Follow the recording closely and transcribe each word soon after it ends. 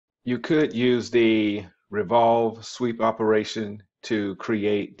You could use the revolve sweep operation to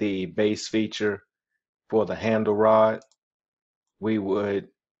create the base feature for the handle rod. We would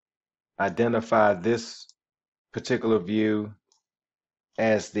identify this particular view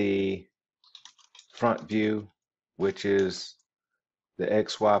as the front view, which is the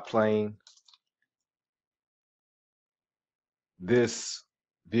XY plane. This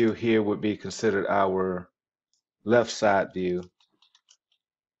view here would be considered our left side view,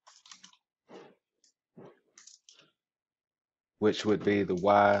 which would be the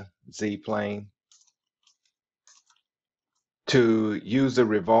YZ plane. To use the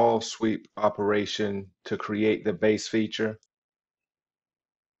revolve sweep operation to create the base feature,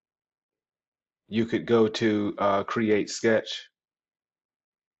 you could go to create sketch,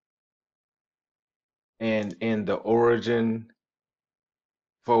 and in the origin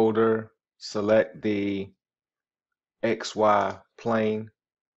folder, select the XY plane,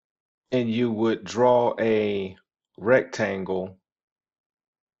 and you would draw a rectangle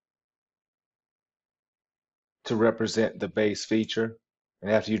to represent the base feature. And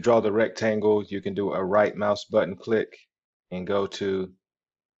after you draw the rectangle, you can do a right mouse button click and go to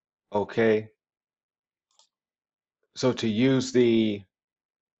OK. So to use the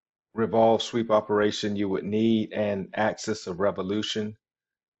revolve sweep operation, you would need an axis of revolution.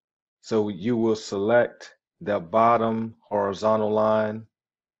 So you will select the bottom horizontal line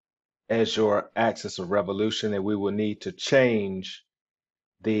as your axis of revolution, and we will need to change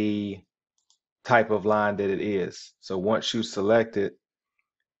the type of line that it is. So once you select it,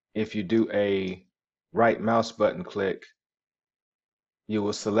 if you do a right mouse button click, you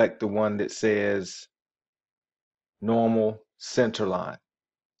will select the one that says normal center line.